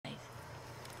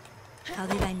How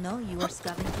did I know you were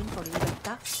scavenging for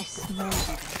libertad? Esposito.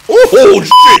 Oh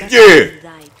shit, yeah!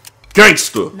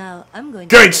 Gangster! Now I'm going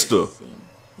Gangster! to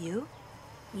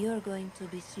you're going to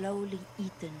be slowly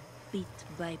eaten, bit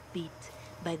by bit,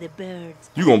 by the birds.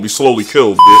 You gonna be slowly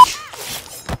killed, bitch.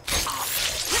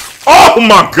 Oh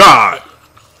my god!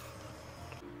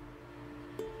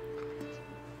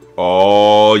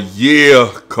 Oh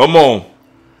yeah, come on.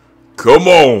 Come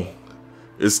on.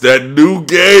 It's that new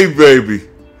game, baby.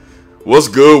 What's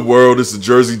good, world? It's the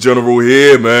Jersey General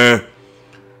here, man.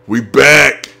 We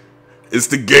back. It's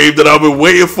the game that I've been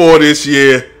waiting for this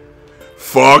year.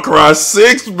 Far Cry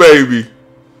 6, baby.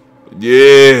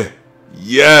 Yeah.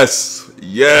 Yes.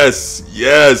 Yes.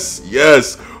 Yes.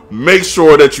 Yes. Make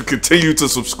sure that you continue to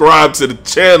subscribe to the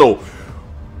channel.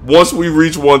 Once we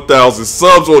reach 1,000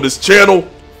 subs on this channel,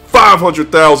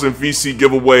 500,000 VC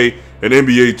giveaway and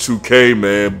NBA 2K,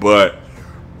 man. But,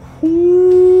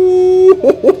 ooh,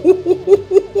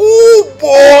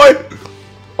 boy.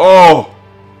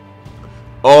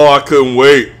 Oh, I couldn't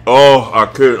wait.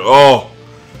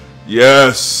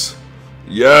 Yes.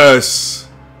 Yes.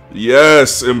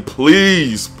 Yes. And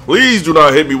please do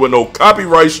not hit me with no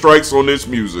copyright strikes on this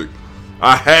music.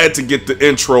 I had to get the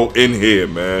intro in here,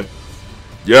 man.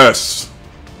 Yes.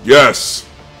 Yes.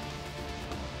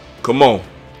 Come on.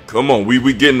 Come on.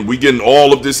 We getting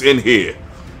all of this in here.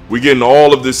 We getting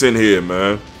all of this in here,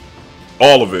 man.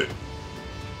 All of it.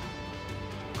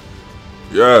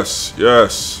 Yes.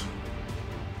 Yes.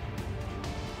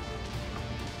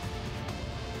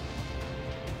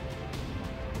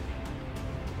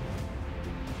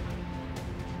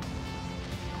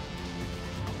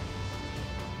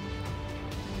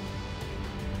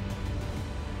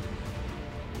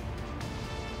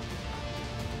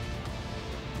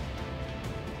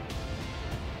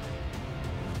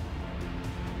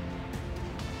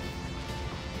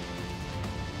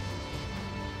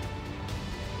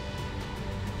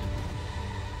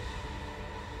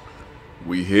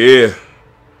 We here.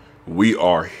 We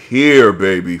are here,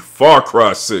 baby. Far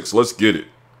Cry 6. Let's get it.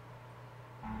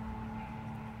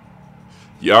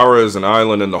 Yara is an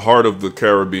island in the heart of the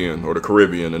Caribbean. In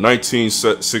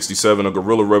 1967, a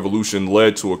guerrilla revolution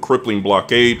led to a crippling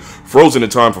blockade. Frozen in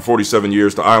time for 47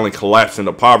 years, the island collapsed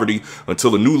into poverty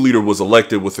until a new leader was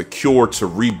elected with a cure to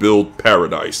rebuild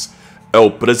paradise.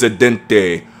 El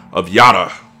Presidente of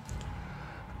Yara,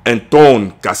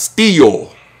 Anton Castillo.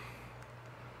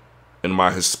 In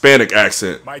my Hispanic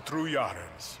accent. My true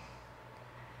Yarans,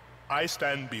 I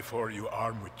stand before you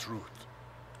armed with truth.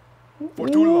 For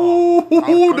too long,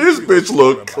 ooh, this bitch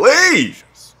look clean.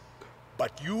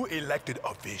 But you elected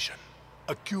a vision,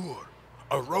 a cure,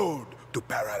 a road to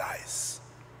paradise.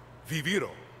 Viviro,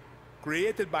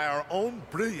 created by our own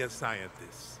brilliant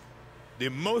scientists. The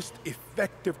most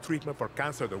effective treatment for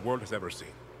cancer the world has ever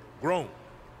seen. Grown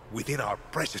within our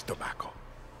precious tobacco.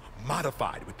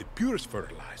 Modified with the purest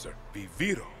fertilizer,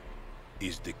 Viviro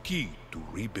is the key to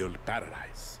rebuild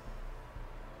paradise.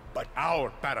 But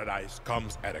our paradise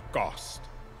comes at a cost.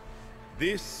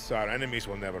 This our enemies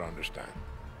will never understand.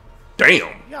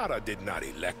 Damn! Yara did not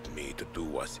elect me to do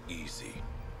what's easy,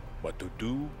 but to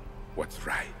do what's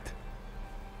right.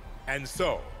 And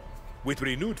so, with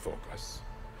renewed focus,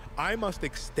 I must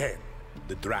extend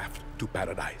the draft to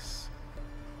paradise.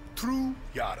 True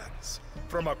Yarans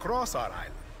from across our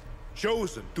island,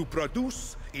 chosen to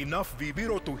produce enough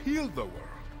Viviro to heal the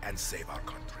world and save our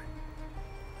country.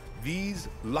 These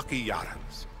lucky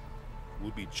Yarans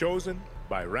will be chosen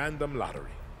by random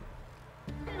lottery.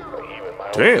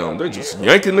 Damn, they just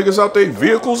yanking niggas out their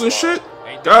vehicles and shit?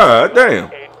 God damn.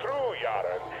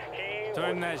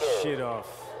 Turn that shit off.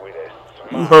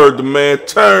 You heard the man.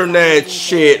 Turn that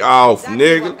shit off,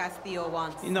 nigga.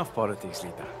 Enough politics,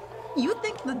 Lita. You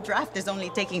think the draft is only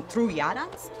taking true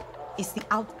Yarans? It's the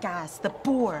outcasts, the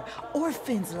poor,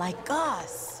 orphans like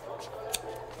us.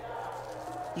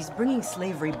 He's bringing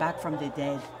slavery back from the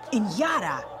dead. In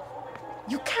Yara,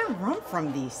 you can't run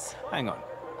from this. Hang on.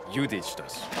 You ditched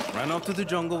us. Ran off to the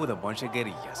jungle with a bunch of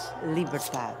guerrillas.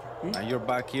 Libertad. Now you're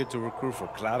back here to recruit for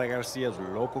Clara Garcia's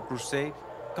local crusade?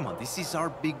 Come on, this is our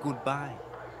big goodbye.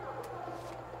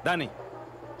 Danny,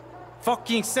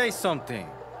 fucking say something.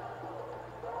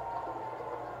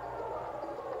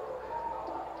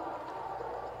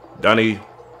 Danny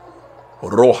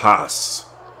Rojas,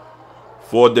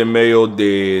 4 de Mayo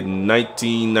de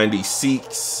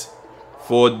 1996,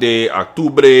 4 de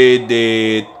Octubre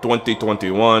de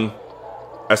 2021,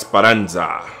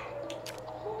 Esperanza.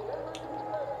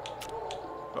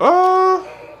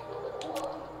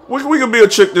 We can be a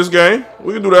chick this game.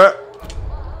 We can do that.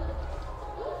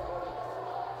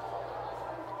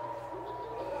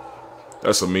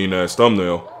 That's a mean ass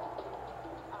thumbnail.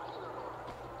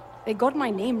 They got my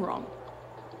name wrong.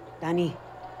 Danny,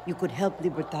 you could help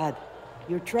Libertad.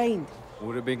 You're trained.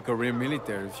 Would have been career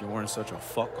military if you weren't such a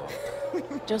fuck-up.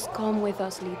 Just come with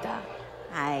us, Lita.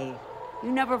 Aye.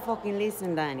 You never fucking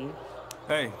listen, Danny.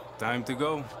 Hey, time to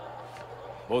go.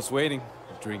 Boss waiting.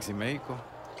 Drinks in Mexico.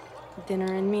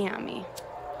 Dinner in Miami.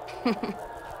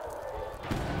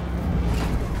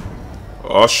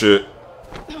 Oh shit.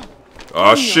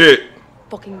 Oh shit.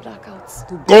 Fucking blackouts.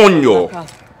 Coño.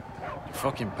 You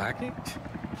fucking packing?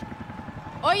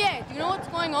 Oh yeah, do you know what's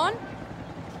going on?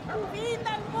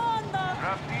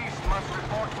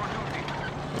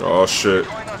 Oh shit.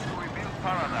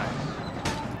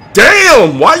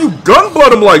 Damn! Why you gun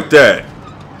butt him like that?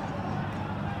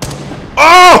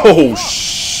 Oh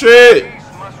shit!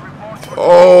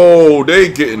 Oh, they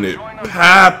getting it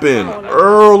popping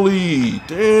early.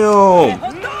 Damn.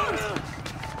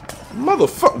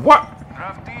 Motherfucker, what?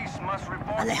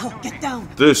 Alejo, get down.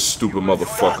 This stupid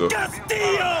motherfucker.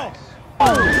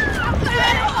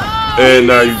 And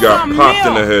now you got popped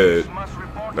in the head.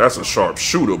 That's a sharp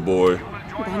shooter, boy.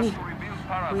 Danny,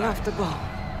 we have to go.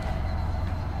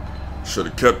 Should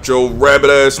have kept your rabbit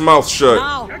ass mouth shut.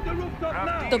 Now.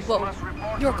 The boat.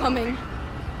 You're coming.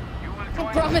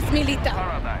 Promise me, Lita.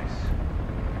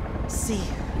 See.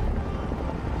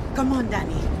 Come on,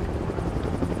 Danny.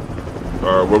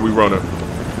 Alright, where we running?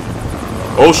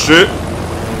 Oh shit.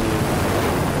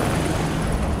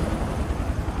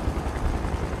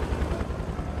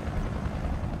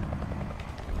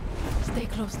 Stay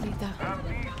close, Lita.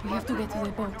 We have to get to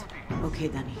the boat. Okay,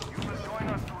 Danny.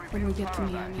 When we get to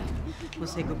Miami. We'll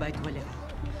say goodbye to Alejo.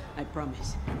 I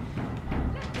promise.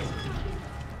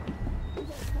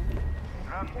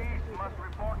 Draftees must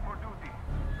report for duty.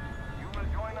 You will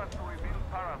join us to rebuild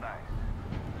paradise.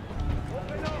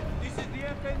 Open up! This is the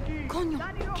FNG! Coño,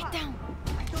 get down.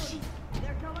 Shit.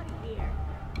 There's nobody here.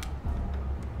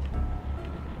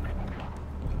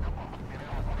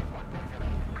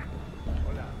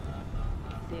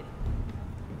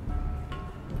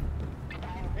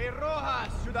 Hey,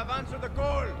 Rojas should have answered the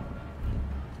call.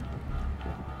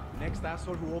 Next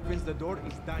asshole who opens the door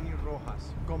is Daniel Rojas.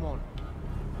 Come on.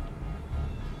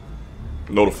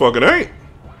 No, the fuck it ain't.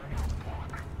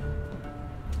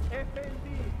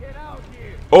 FND, get out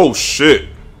here. Oh shit.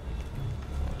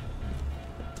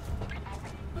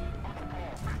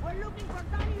 We're looking for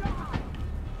Danny Rojas.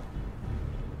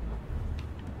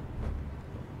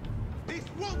 This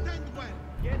won't end well.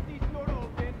 Get this door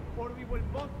open or we will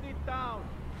bust it down.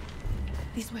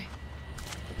 This way.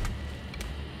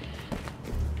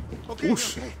 Okay, Oh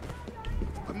shit.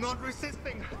 I'm not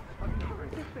resisting. I'm not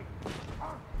resisting.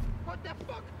 What the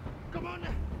fuck? Come on.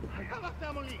 I have a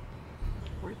family.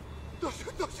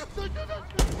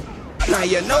 Now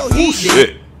you know Oh he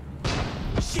shit.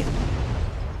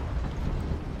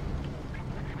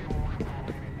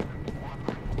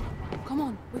 Come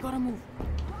on, we gotta move.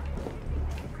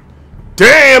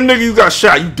 Damn, nigga, you got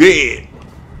shot. You dead.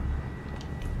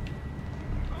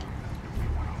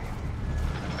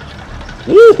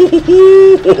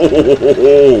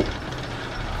 Woo-hoo-hoo-hoo-hoo-hoo-hoo-hoo.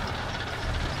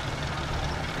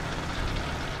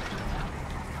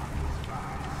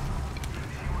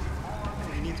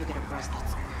 We need to get across that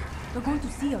square. They're going to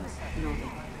see us. No, they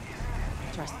won't.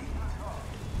 Trust me.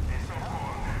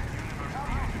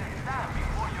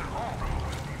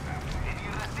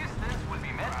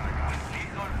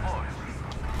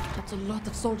 That's a lot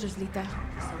of soldiers, Lita.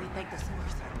 So we take the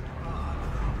sewers.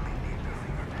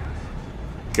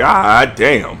 God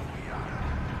damn.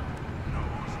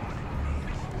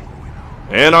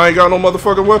 And I ain't got no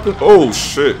motherfucking weapon. Oh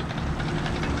shit.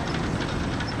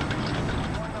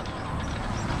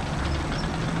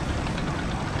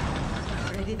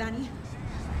 Ready, Danny?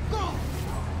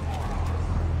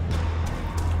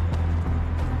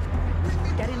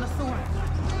 Get in the sewer.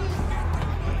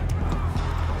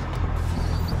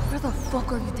 Where the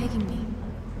fuck are you taking me?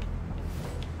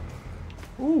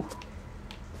 Ooh.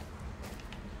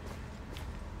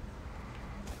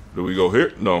 Do we go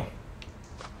here? No.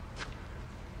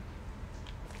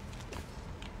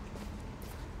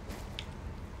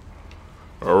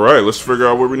 All right, let's figure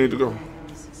out where we need to go.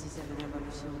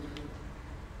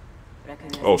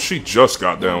 Oh, she just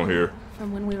got down here.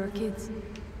 From when we were kids.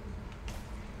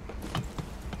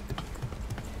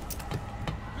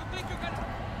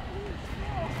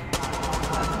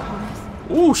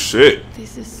 Ooh, shit.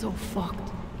 This is so fucked.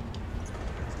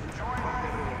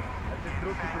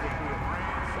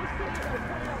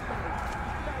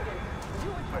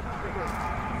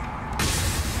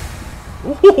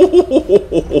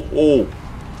 Ooh.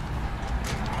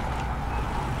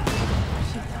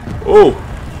 Oh.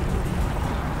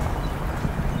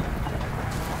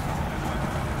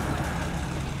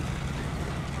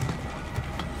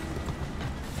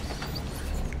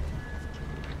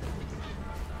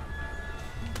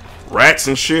 Rats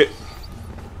and shit.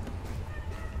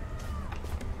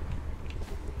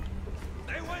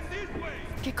 They went this way.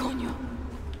 ¿Qué coño?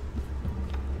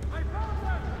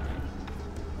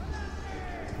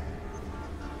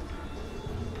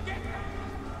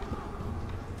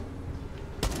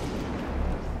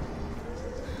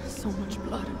 So much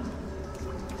blood.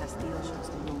 Castillo shows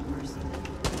no mercy.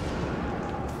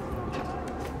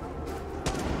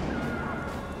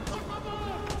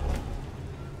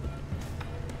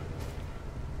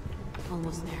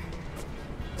 Almost there.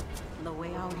 The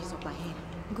way out is up ahead.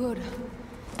 Good.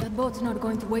 That boat's not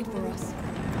going to wait for us.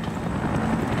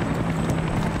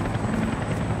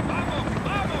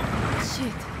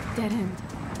 Shit. Dead end.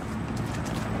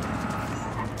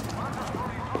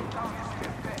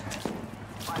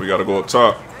 We gotta go up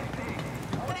top.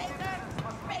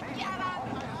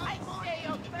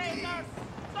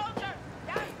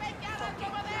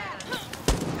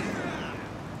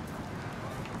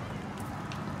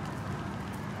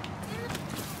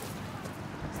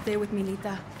 Stay with me,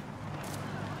 Lita.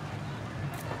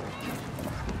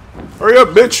 Hurry up,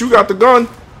 bitch. You got the gun.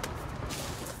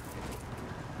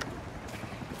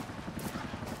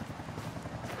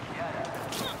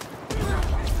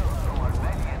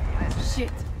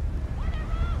 Shit.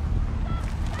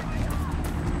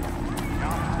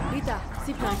 Lita,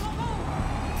 zipline.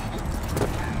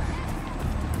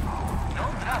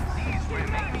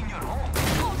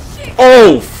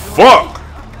 Oh, fuck.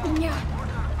 Yeah.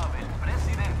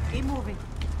 Keep moving.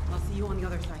 I'll see you on the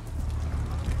other side.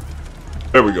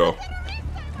 There we go.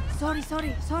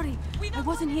 Sorry. I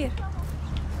wasn't here.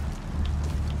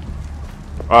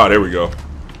 Ah, there we go.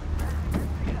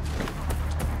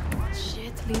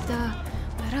 Shit, Lita.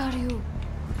 Where are you?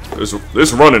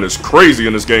 This running is crazy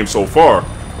in this game so far. La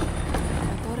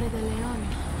Torre de Leon.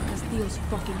 Castillo's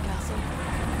fucking castle.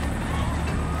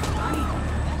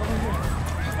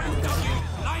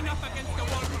 Line up against the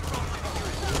wall.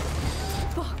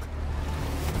 Fuck.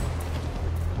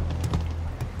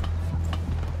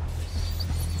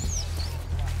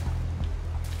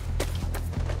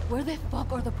 Where the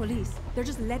fuck are the police? They're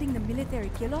just letting the military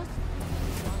kill us?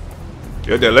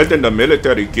 Yeah, they're letting the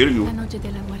military kill La you. noche de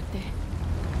la muerte.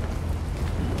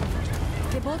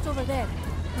 The boat's over there.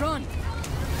 Run!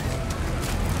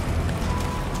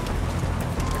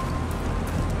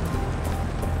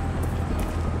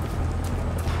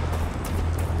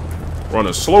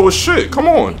 Running slow as shit. Come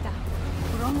on. Lita,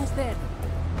 we're almost there.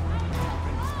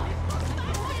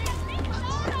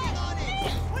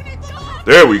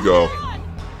 There we go.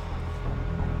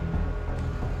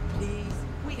 Please,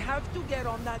 we have to get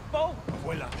on that boat.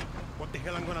 Abuela, what the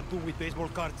hell I'm gonna do with baseball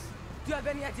cards? Do you have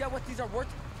any idea what these are worth?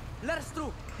 Let us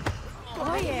through.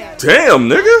 Oh yeah. Damn,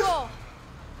 nigga.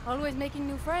 Always making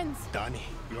new friends. Danny,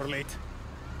 you're late.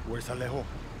 Where's Alejo?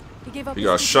 He gave up He his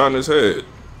got shot in his head.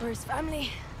 for his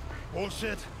family.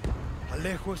 Bullshit.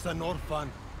 Alejo is an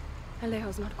orphan.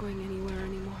 Alejo's not going anywhere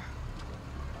anymore.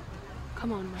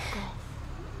 Come on, Marco.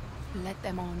 Let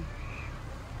them on.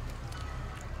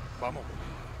 Vamos.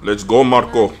 Let's go,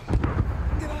 Marco. Get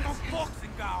on the boxing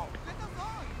gown.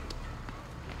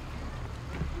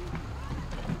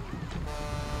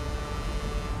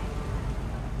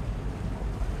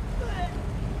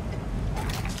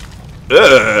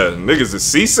 Niggas is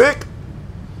seasick?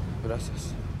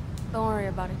 Gracias. Don't worry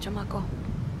about it, chamaco.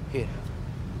 Here.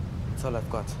 That's all I've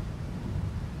got.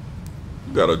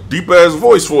 You got a deep ass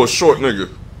voice for a short nigga.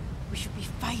 We should be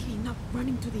fighting, not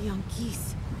running to the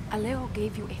Yankees. Alejo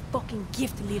gave you a fucking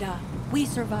gift, Lira. We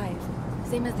survived.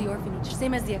 Same as the orphanage,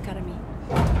 same as the academy.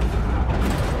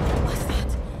 What's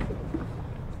that?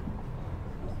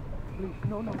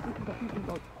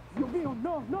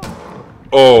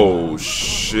 Oh,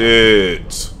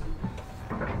 shit.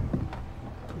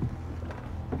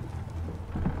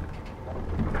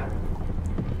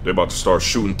 They're about to start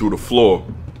shooting through the floor.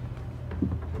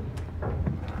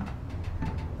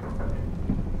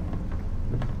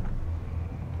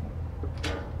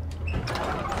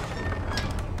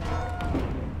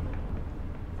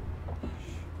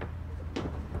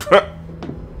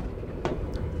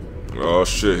 Oh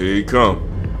shit, here he come.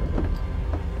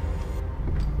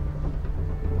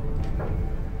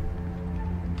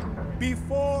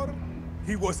 Before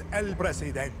he was El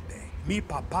Presidente, mi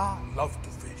papa loved to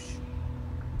fish.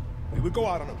 We would go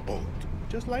out on a boat,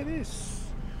 just like this,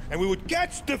 and we would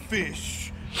catch the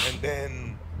fish, and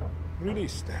then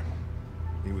release them.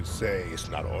 He would say, it's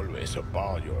not always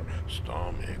about your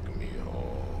stomach,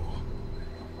 mijo.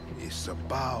 It's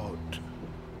about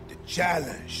the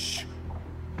challenge.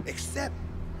 Except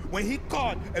when he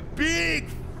caught a big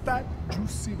fat,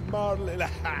 juicy marlin.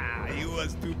 He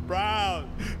was too proud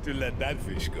to let that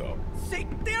fish go. Say,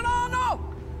 Tirano!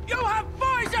 You have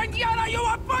poisoned Yara! You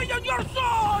have poisoned your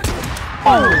sword!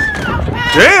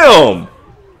 Damn!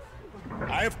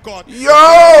 I have caught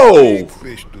Yo! big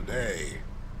fish today.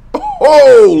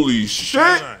 Holy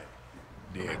shit!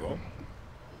 Diego.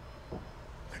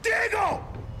 Diego!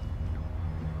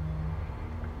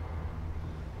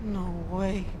 No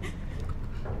way.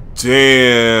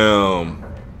 Damn.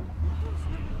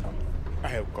 I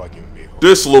have caught you, mijo.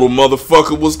 This little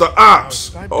motherfucker was the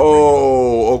ops.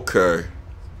 Oh, okay.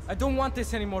 I don't want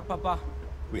this anymore, Papa.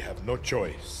 We have no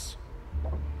choice.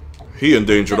 He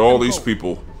endangered all these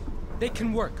people. They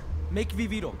can work. Make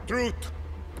Viviro. Truth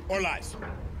or lies?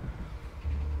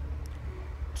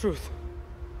 Truth.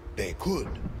 They could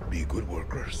be good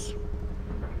workers.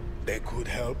 They could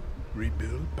help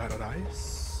rebuild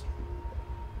paradise.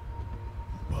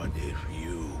 But if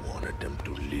you wanted them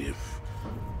to live,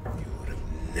 you would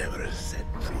have never set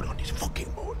foot on this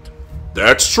fucking boat.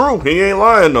 That's true. He ain't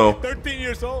lying though. 13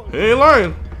 years old. He ain't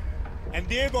lying. And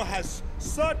Diego has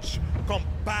such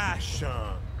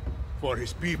compassion for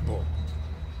his people.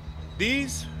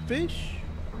 These fish,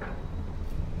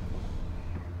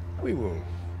 we will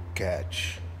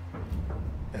catch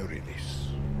and release.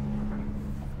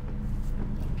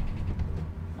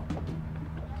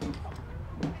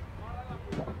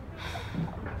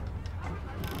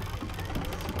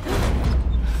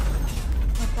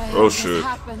 Oh shit.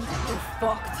 Happened. We're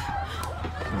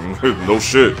fucked. No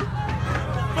shit.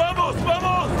 Vamos,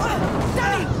 vamos!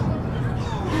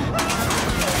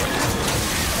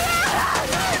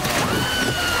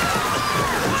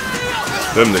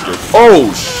 Them niggas.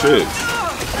 Oh shit.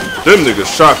 Them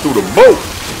niggas shot through the boat.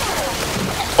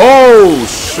 Oh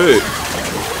shit.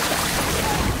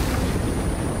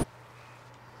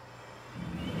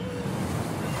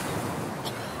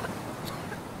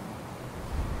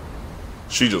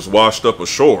 She just washed up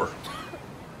ashore.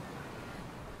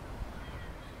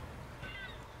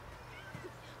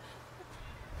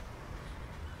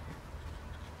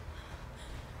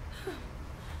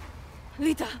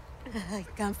 Lita! I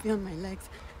can't feel my legs.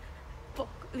 Fuck,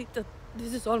 Lita.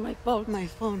 This is all my fault. My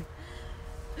phone.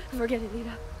 Forget it,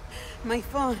 Lita. My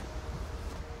phone.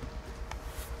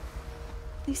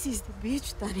 This is the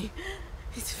beach, Danny.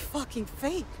 It's fucking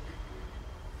fake.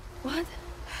 What?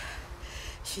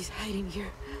 She's hiding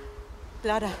here.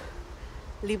 Clara,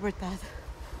 Libertad,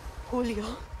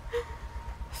 Julio.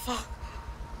 Fuck,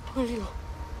 Julio.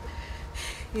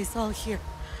 It's all here.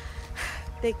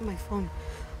 Take my phone.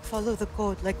 Follow the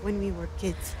code like when we were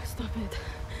kids. Stop it.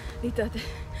 Lita.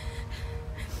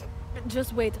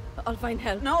 Just wait. I'll find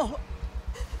help. No!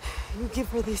 You give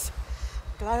her this.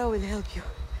 Clara will help you.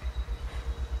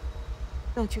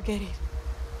 Don't you get it?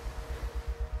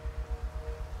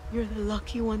 You're the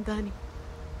lucky one, Danny.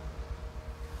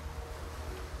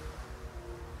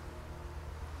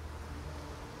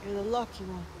 You're the lucky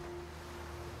one.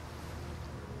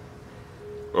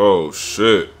 Oh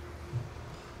shit.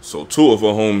 So two of her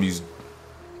homies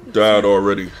died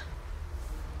already.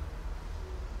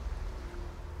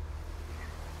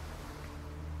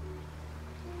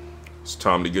 It's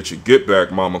time to get your get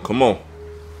back, mama. Come on.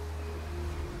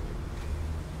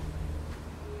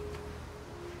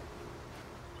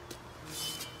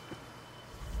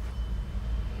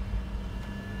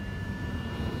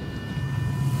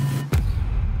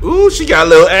 Ooh, she got a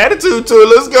little attitude to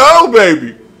it. Let's go,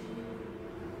 baby.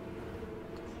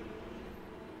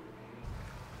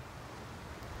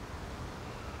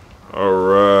 All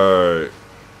right.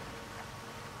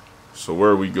 So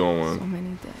where are we going? So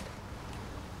many dead.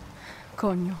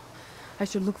 Coño. I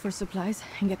should look for supplies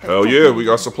and get the Hell yeah, we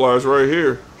got supplies right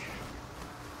here.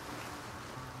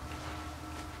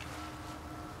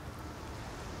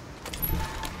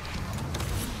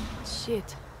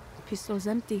 Shit. Pistol's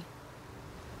empty.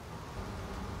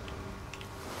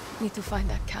 Need to find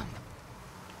that camp.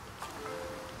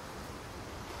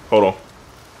 Hold on.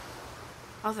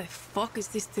 How the fuck is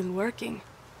this still working?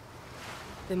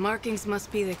 The markings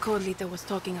must be the code Lita was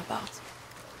talking about.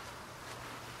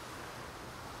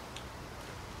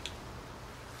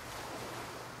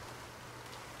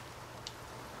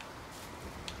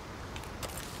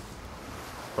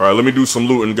 Alright, let me do some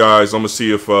looting, guys. I'm gonna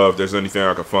see if there's anything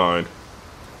I can find.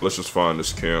 Let's just find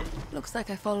this camp. Looks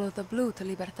like I followed the blue to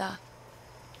Libertad.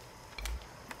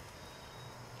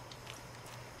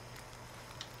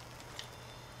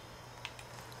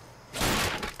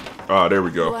 Ah, there we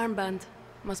Blue go. armband.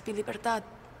 Must be Libertad.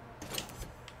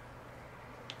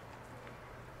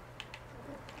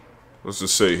 Let's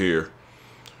just say here.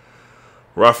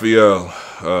 Raphael,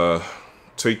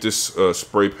 Take this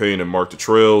spray paint and mark the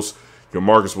trails. Your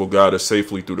markers will guide us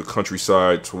safely through the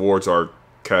countryside towards our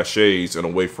caches and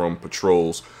away from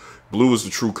patrols. Blue is the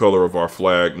true color of our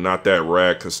flag, not that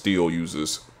rag Castillo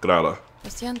uses. Grata. Lo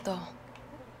siento.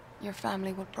 Your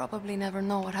family will probably never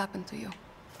know what happened to you.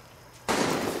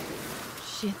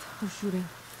 Shit, who's shooting?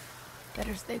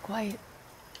 Better stay quiet.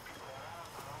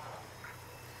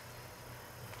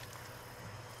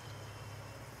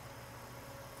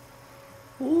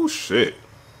 Oh shit.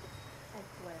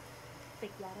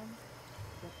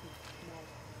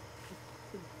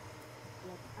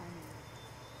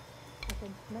 I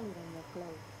can smell it on your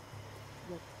clothes.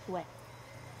 Your sweat.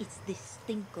 It's the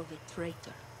stink of a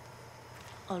traitor.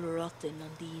 All rotten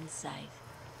on the inside.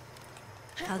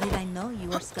 How did I know you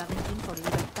were scavenging for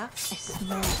Libertad? I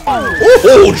smelled it.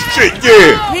 Oh shit,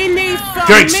 yeah! He needs some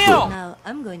Gangster! milk. Now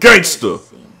I'm going Gangster!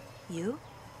 to you?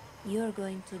 You're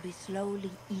going to be slowly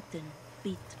eaten,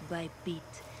 bit by bit,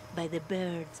 by the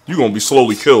birds. You gonna be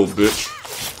slowly killed, bitch.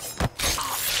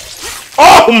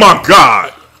 Oh my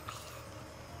god!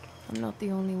 I'm not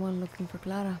the only one looking for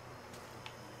Clara.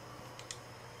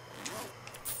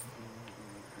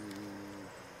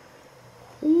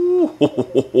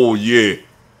 Ooh, yeah.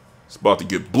 It's about to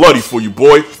get bloody for you,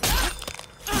 boy.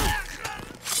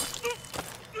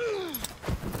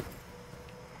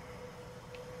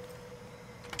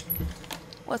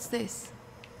 What's this?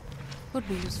 Would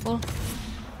be useful.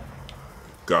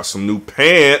 Got some new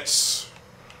pants.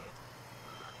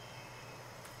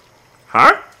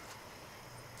 Huh?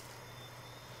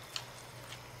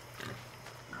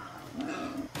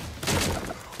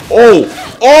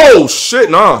 Oh shit,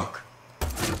 nah.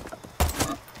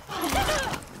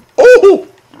 Oh,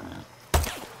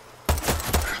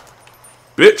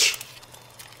 bitch.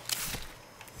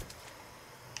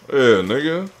 Yeah,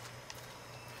 nigga.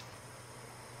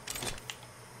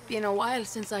 Been a while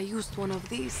since I used one of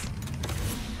these.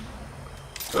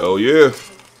 Hell yeah.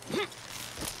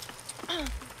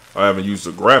 I haven't used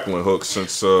a grappling hook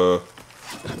since what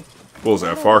was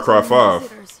that, Far Cry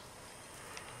 5.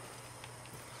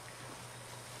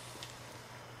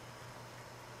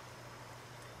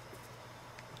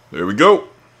 There we go.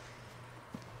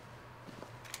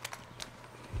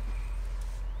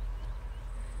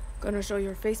 Gonna show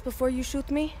your face before you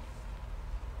shoot me?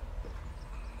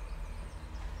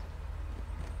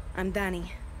 I'm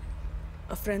Danny,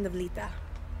 a friend of Lita.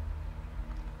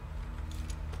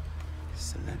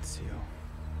 Silencio.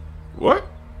 What?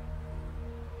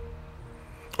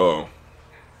 Oh.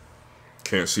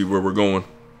 Can't see where we're going.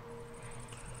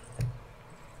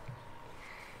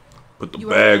 Put the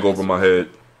bag over my head.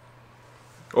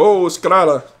 Oh, it's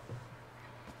Grata.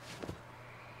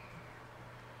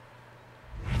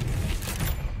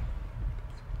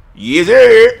 Yes,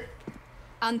 sir.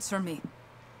 Answer me.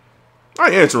 I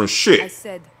ain't answering shit. I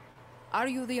said, are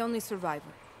you the only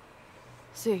survivor?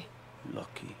 See.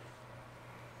 Lucky.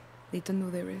 Lita knew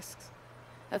the risks.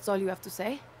 That's all you have to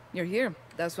say? You're here.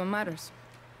 That's what matters.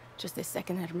 Just a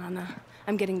second, hermana.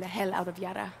 I'm getting the hell out of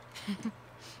Yara.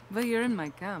 But you're in my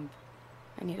camp.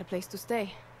 I need a place to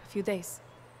stay. A few days.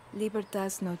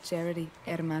 Libertad's no charity,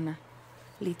 hermana.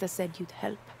 Lita said you'd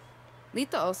help.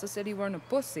 Lita also said you weren't a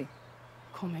pussy.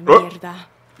 Come mierda.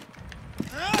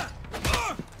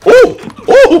 Oh!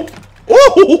 Oh!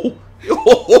 Oh!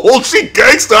 Oh! She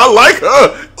gangsta. I like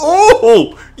her.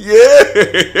 Oh! Yeah!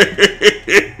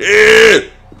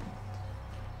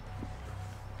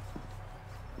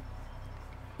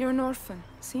 You're an orphan,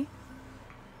 see?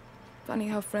 Funny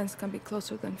how friends can be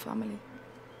closer than family.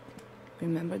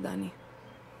 Remember, Danny,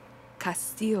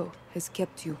 Castillo has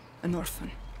kept you an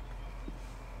orphan.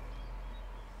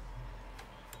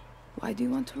 Why do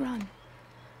you want to run?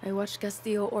 I watched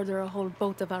Castillo order a whole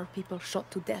boat of our people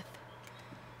shot to death.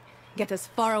 Get as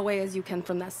far away as you can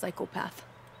from that psychopath.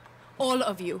 All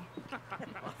of you.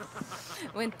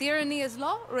 When tyranny is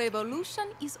law,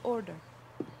 revolution is order.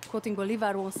 Quoting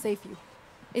Bolivar won't save you.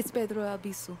 It's Pedro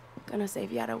Albizu. Gonna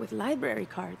save Yara with library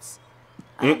cards.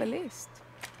 I have a list.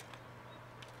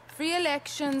 Free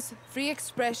elections, free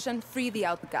expression, free the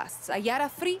outcasts. A Yara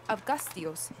free of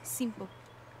Castillos. Simple.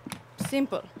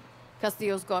 Simple.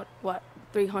 Castillo's got, what,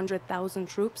 300,000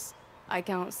 troops? I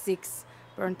count 6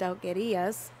 burnt-out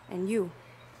guerrillas, and you,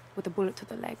 with a bullet to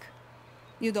the leg.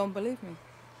 You don't believe me?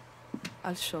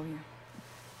 I'll show you.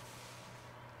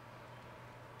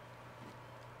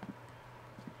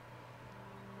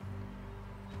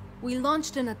 We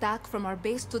launched an attack from our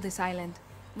base to this island.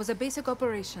 It was a basic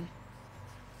operation.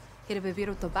 Hit a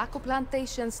Viviro tobacco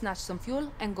plantation, snatch some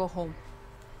fuel, and go home.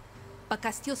 But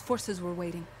Castillo's forces were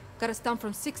waiting. Got us down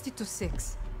from 60 to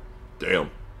 6. Damn.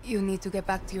 You need to get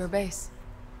back to your base.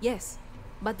 Yes.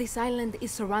 But this island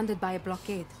is surrounded by a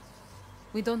blockade.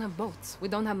 We don't have boats, we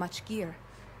don't have much gear.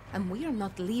 And we are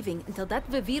not leaving until that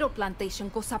Viviro plantation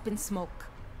goes up in smoke.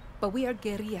 But we are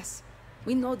guerrillas.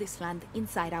 We know this land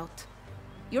inside out.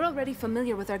 You're already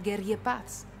familiar with our guerrilla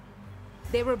paths.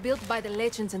 They were built by the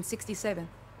legends in 67.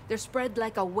 They're spread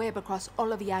like a web across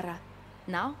all of Yara.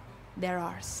 Now, they're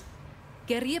ours.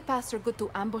 Guerrilla paths are good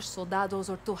to ambush soldados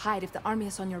or to hide if the army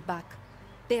is on your back.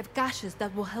 They have caches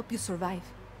that will help you survive.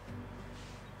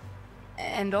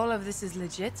 And all of this is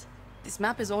legit? This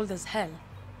map is old as hell.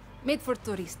 Made for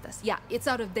turistas. Yeah, it's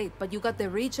out of date, but you got the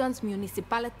regions,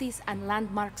 municipalities, and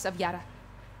landmarks of Yara.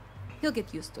 You'll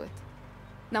get used to it.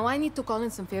 Now I need to call in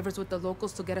some favors with the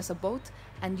locals to get us a boat,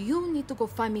 and you need to go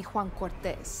find me Juan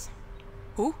Cortez.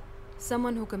 Who?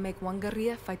 Someone who can make one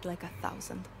guerrilla fight like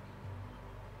 1,000.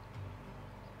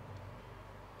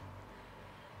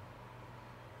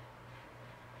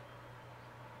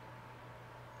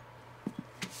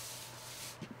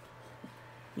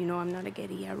 You know I'm not a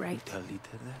guerrilla, right?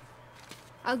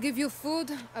 I'll give you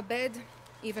food, a bed,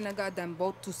 even a goddamn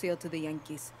boat to sail to the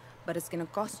Yankees. But it's gonna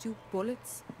cost you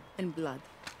bullets and blood.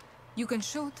 You can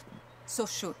shoot, so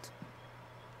shoot.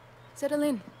 Settle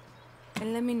in,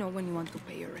 and let me know when you want to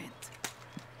pay your rent.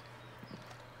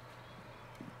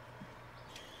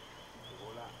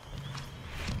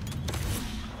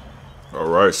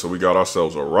 Alright, so we got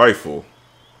ourselves a rifle.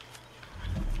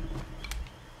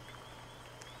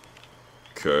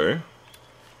 Okay.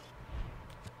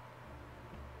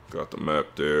 Got the map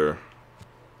there.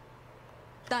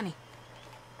 Danny.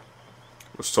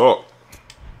 Let's talk.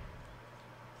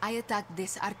 I attacked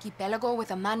this archipelago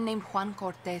with a man named Juan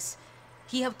Cortez.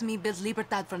 He helped me build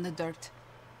Libertad from the dirt.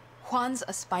 Juan's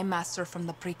a spy master from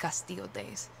the pre-Castillo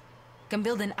days. Can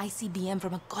build an ICBM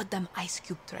from a goddamn ice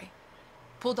cube tray.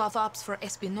 Pulled off ops for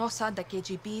Espinosa, the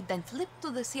KGB, then flipped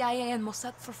to the CIA and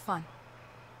Mossad for fun.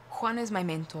 Juan is my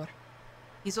mentor.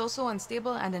 He's also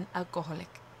unstable and an alcoholic.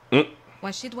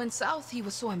 When shit went south, he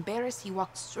was so embarrassed he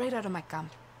walked straight out of my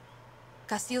camp.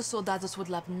 Castillo's soldados would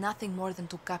love nothing more than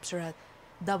to capture a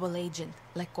double agent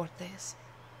like Cortez.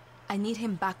 I need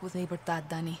him back with Libertad,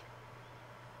 Danny.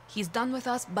 He's done with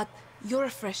us, but you're a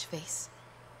fresh face.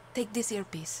 Take this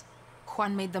earpiece.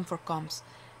 Juan made them for comms.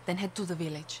 Then head to the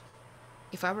village.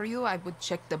 If I were you, I would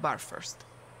check the bar first.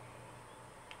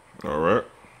 Alright.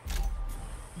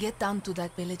 Get down to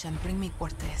that village and bring me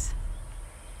Cortez.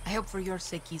 I hope for your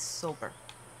sake he's sober.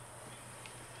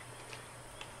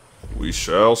 We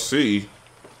shall see.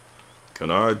 Can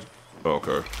I?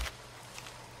 Okay.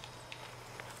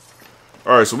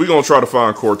 Alright, so we're going to try to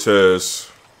find Cortez.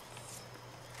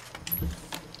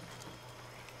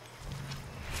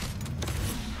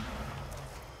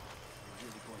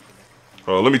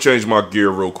 Let me change my gear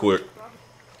real quick.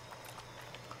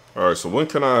 Alright, so when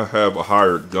can I have a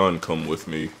hired gun come with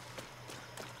me?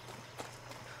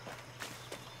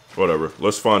 Whatever.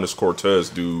 Let's find this Cortez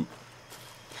dude.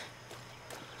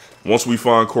 Once we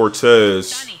find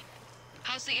Cortez... Danny,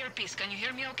 how's the earpiece? Can you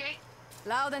hear me okay?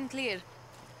 Loud and clear.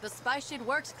 The spy shit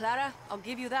works, Clara. I'll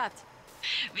give you that.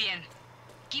 Bien.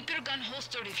 Keep your gun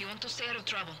holstered if you want to stay out of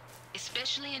trouble.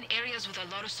 Especially in areas with a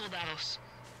lot of soldados.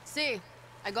 See,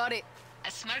 I got it. A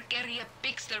smart guerrilla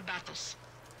picks their battles.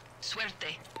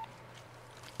 Suerte.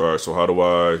 Alright, so how do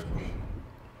I...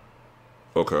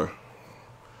 Okay.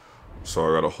 So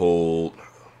I gotta hold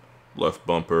left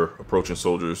bumper. Approaching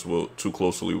soldiers will too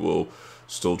closely will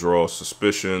still draw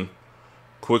suspicion.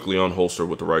 Quickly unholster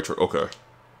with the right trigger. Okay.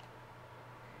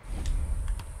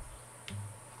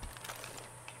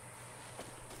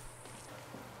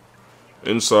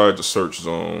 Inside the search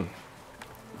zone.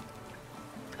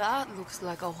 That looks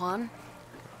like a Juan.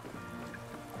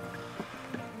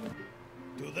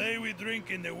 Today we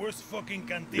drink in the worst fucking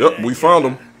cantina. Yep, we found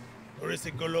him. Or is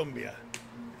it Colombia?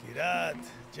 Kirat,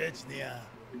 Chechnya.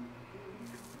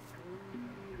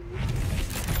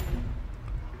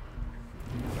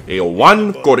 A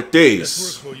Juan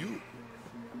Cortez. For you.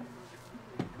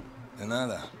 De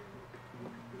nada.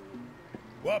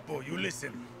 Guapo, you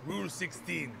listen. Rule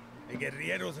 16. A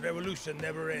guerrillero's revolution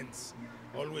never ends.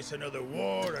 Always another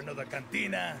war, another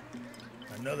cantina,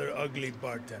 another ugly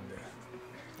bartender.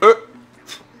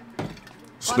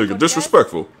 This nigga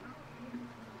disrespectful.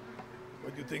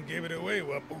 What do you think gave it away,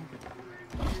 Guapo?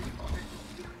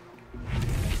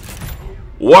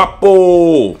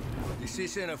 Guapo! This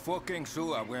isn't a fucking zoo,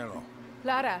 abuelo.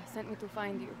 Clara sent me to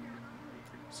find you.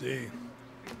 See,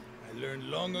 I learned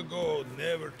long ago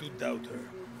never to doubt her.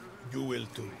 You will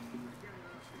too.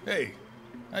 Hey,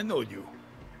 I know you.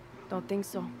 Don't think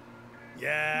so.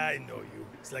 Yeah, I know you.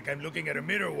 It's like I'm looking at a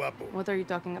mirror, Guapo. What are you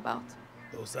talking about?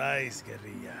 Those eyes,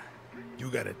 guerrilla. You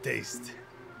got a taste.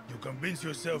 You convince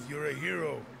yourself you're a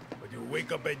hero, but you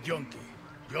wake up a junkie,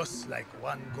 just like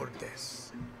Juan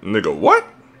Cortez. Nigga, what?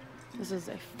 This is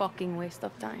a fucking waste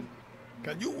of time.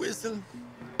 Can you whistle?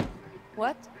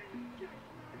 What?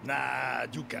 Nah,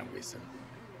 you can't whistle.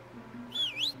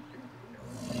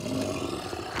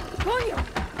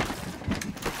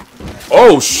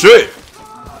 Oh shit!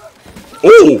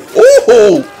 Oh,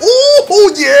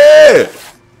 yeah!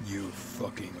 You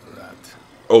fucking rat.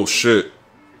 Oh shit!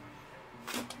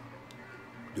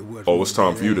 Oh, it's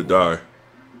time for you to die.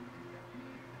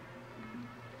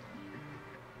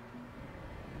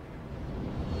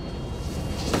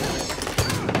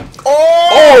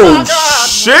 Oh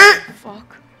shit!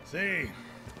 Fuck. See?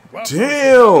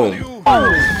 Damn!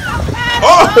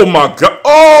 Oh my god!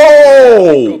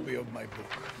 Oh! Copy of my book.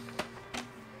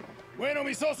 Bueno,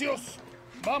 mis socios,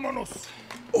 vámonos.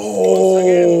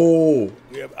 Oh!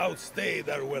 We have outstayed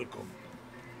our welcome.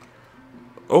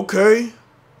 Okay.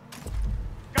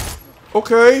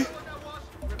 Okay.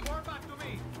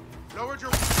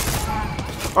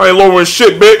 I ain't lowering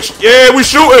shit, bitch. Yeah, we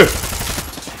shooting.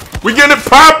 We getting it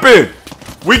popping.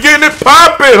 We getting it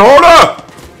popping. Hold up.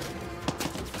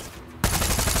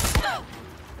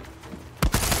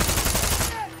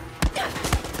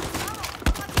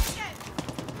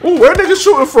 Ooh, where niggas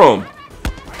shooting from?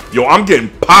 Yo, I'm getting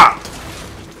popped.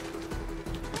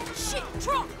 Shit,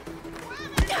 truck!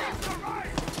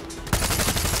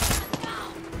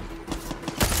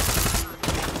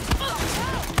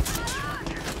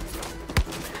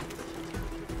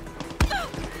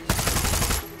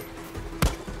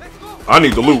 I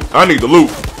need the loot. I need the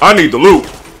loot. I need the loot.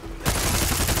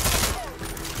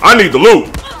 I need the loot.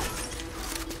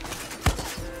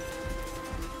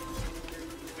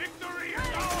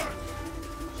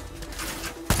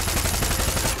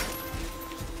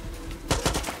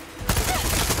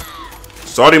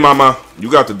 Sorry, mama. You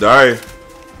got to die. Okay,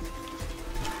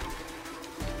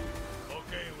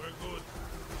 we're good.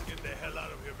 Let's get the hell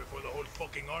out of here before the whole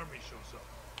fucking army shows up.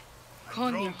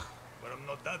 I'm drunk, but I'm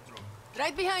not that drunk.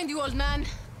 Right behind you, old man.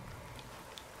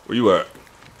 Where you at?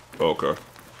 Okay.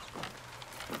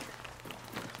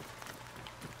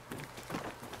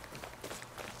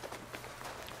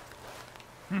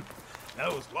 That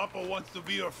was Guapo wants to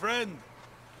be your friend.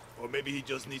 Or maybe he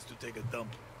just needs to take a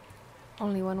dump.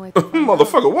 Only one way to find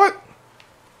Motherfucker, out. what?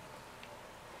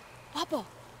 Guapo.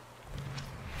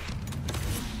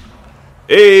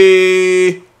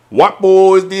 Hey,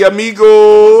 Guapo is the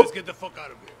amigo. Let's get the fuck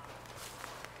out of here.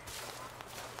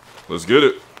 Let's get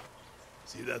it.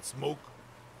 See that smoke?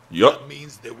 Yup. That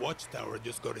means the watchtower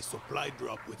just got a supply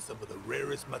drop with some of the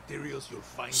rarest materials you'll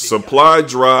find. Supply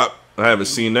drop. I haven't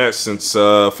seen that since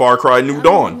Far Cry New You want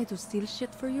Dawn. me to steal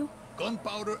shit for you?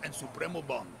 Gunpowder and Supremo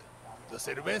Bond. The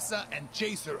cerveza and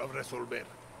chaser of Resolver.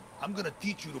 I'm gonna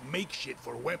teach you to make shit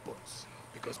for weapons.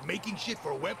 Because making shit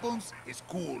for weapons is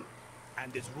cool.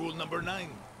 And it's rule number 9.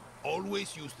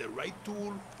 Always use the right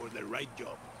tool for the right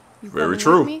job. You Very coming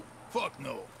true. with me? Fuck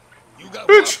no. You got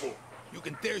Bitch. Guapo. You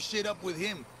can tear shit up with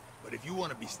him. But if you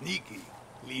want to be sneaky,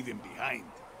 leave him behind.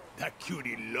 That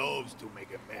cutie loves to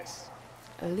make a mess.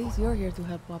 At least you're here to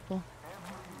help, Guapo.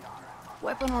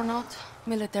 Weapon or not,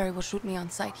 military will shoot me on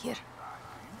sight here.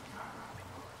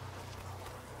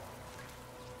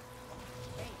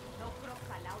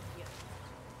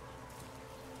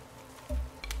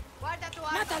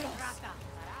 Mátalo.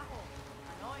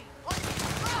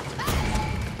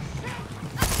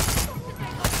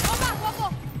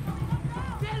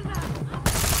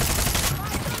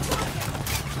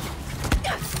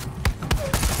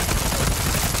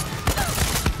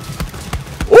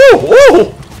 Ooh,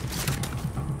 ooh.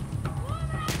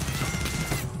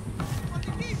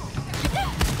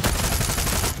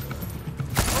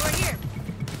 Over here!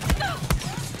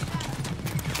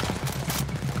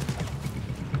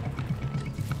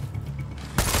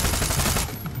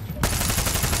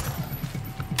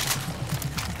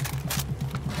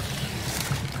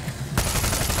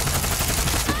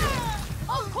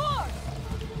 Of course!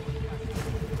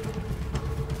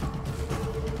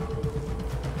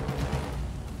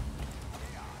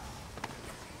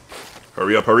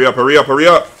 Hurry up, hurry up, hurry up, hurry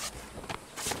up.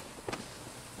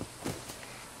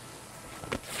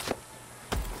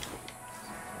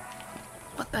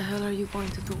 What the hell are you going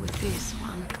to do with this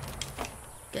one?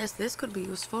 Guess this could be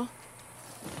useful.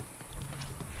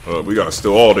 We gotta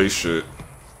steal all this shit.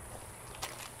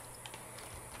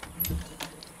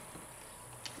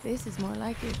 This is more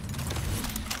like it.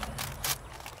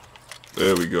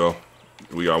 There we go.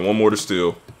 We got one more to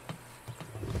steal.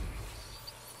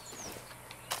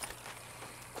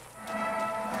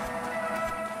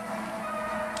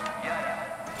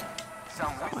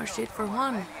 More shit for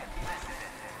one.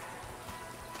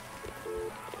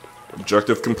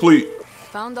 Objective complete.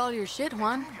 Found all your shit,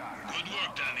 Juan. Good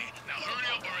work, Danny. Now hurry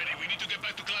up already. We need to get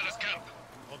back to Clara's camp.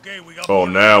 Okay, we got. Oh,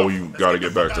 now we gotta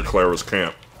get back to Clara's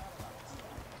camp.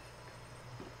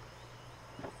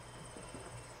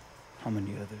 How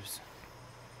many others?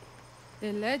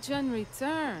 The legend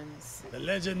returns. The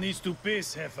legend needs to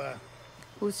piss, Jefa.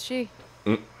 Who's she?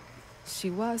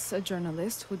 She was a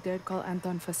journalist who dared call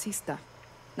Anton fascista.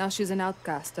 Now she's an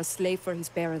outcast, a slave for his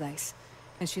paradise.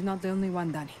 And she's not the only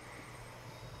one, Danny.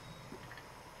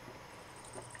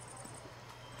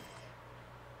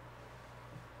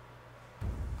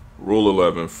 Rule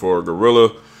 11 for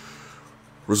Gorilla.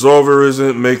 Resolver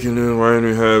isn't making it right.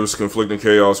 You have conflicting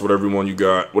chaos with everyone you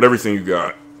got, with everything you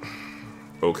got.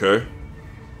 Okay.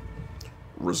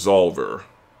 Resolver.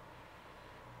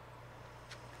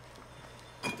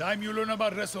 Time you learn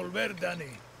about Resolver,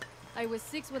 Danny. I was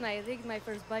 6 when I rigged my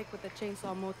first bike with a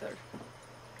chainsaw motor.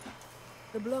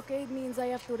 The blockade means I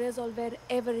have to resolver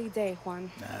every day, Juan.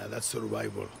 Nah, that's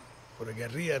survival. For a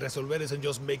guerrilla, Resolver isn't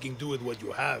just making do with what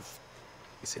you have.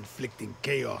 It's inflicting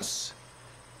chaos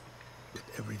with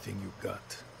everything you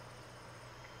got.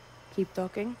 Keep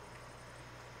talking.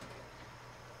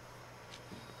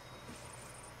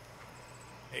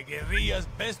 A guerrilla's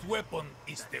best weapon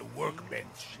is the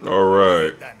workbench. All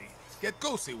right. Danny, get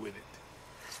cozy with it.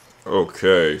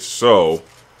 Okay, so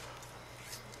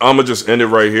I'm gonna just end it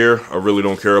right here. I really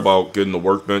don't care about getting the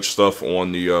workbench stuff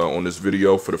on the on this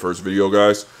video for the first video,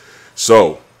 guys.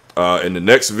 So in the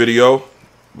next video,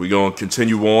 we're gonna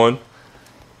continue on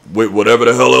with whatever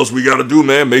the hell else we gotta do,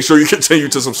 man. Make sure you continue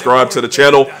to subscribe to the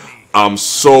channel. I'm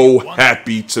so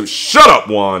happy to shut up,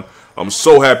 Juan. I'm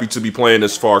so happy to be playing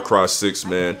this Far Cry 6,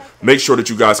 man. Make sure that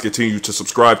you guys continue to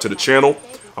subscribe to the channel.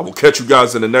 I will catch you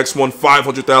guys in the next one.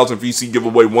 500,000 VC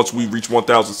giveaway once we reach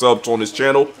 1,000 subs on this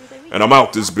channel. And I'm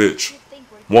out this bitch.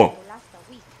 1.